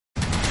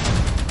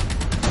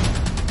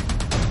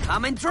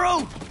Coming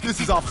through!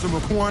 This is Officer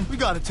McQuarrie. We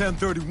got a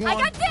 1031. I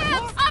got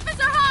dibs!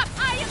 Officer Hawk,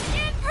 I am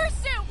in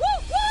pursuit!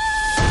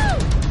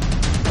 Woo, woo!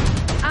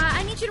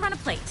 I need you to run a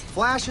plate.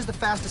 Flash is the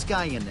fastest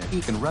guy in there.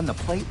 He can run the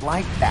plate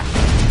like that.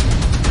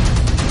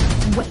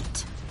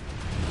 Wait.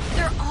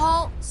 They're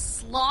all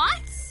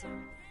sloths?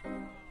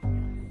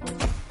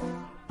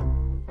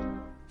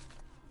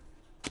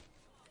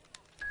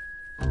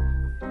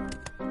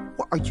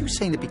 What, are you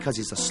saying that because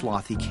he's a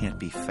sloth, he can't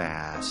be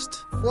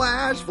fast?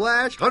 Flash,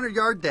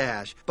 100-yard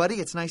dash. Buddy,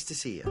 it's nice to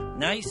see you.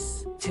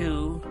 Nice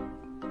to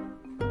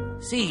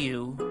see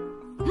you,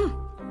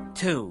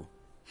 too.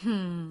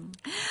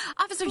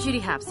 Officer Judy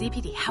Hobbs,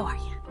 CPD, how are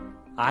you?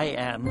 I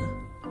am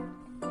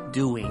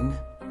doing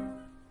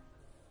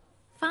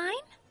Fine?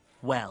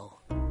 well.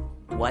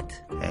 What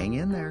Hang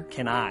in there.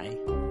 can I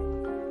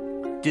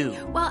do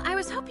Well, I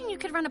was hoping you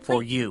could run a plate.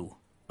 for you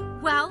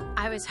Well,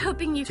 I was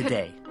hoping you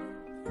today?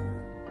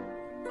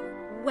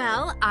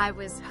 Well, I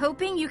was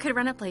hoping you could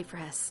run a plate for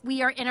us.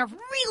 We are in a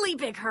really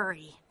big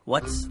hurry.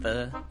 What's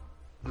the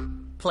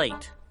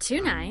plate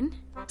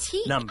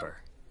 29T number?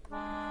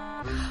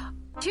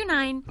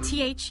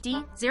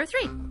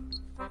 29THD03.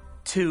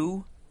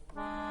 2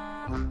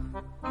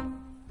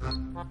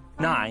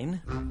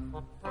 9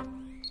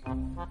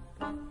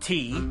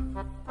 T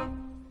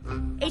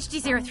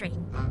HD03.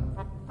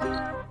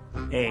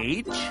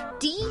 H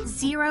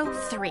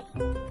D03.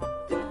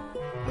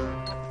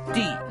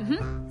 D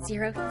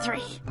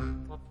 03.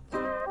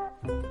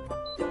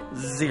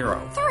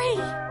 0. 3.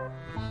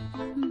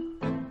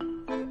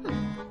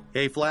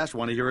 Hey, Flash,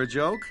 want to hear a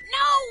joke?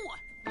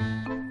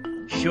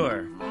 No!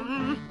 Sure.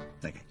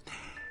 Okay.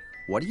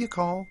 What do you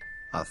call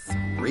a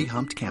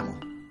three-humped camel?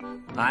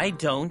 I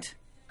don't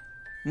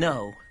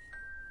know.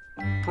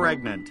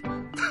 Pregnant.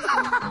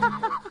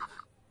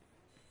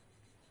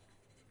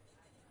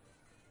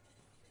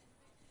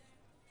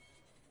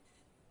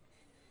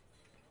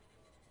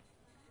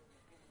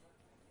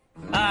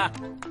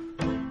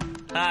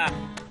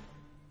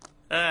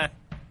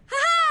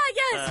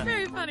 Yes,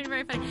 very funny,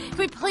 very funny. Can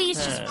we please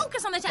just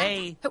focus on the task?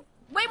 Hey. Oh,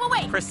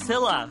 wait.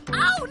 Priscilla,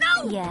 Oh,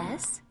 no!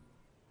 Yes?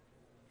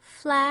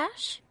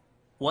 Flash?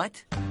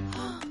 what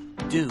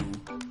do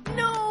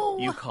No!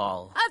 you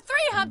call A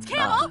three-humped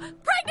camel?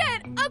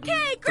 Pregnant!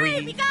 Okay, great,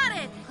 Three we got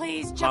it.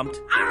 Please jump.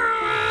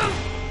 humped?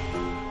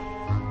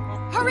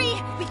 Hurry!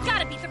 We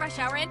gotta beat the rush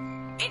hour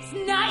in. It's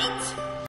night!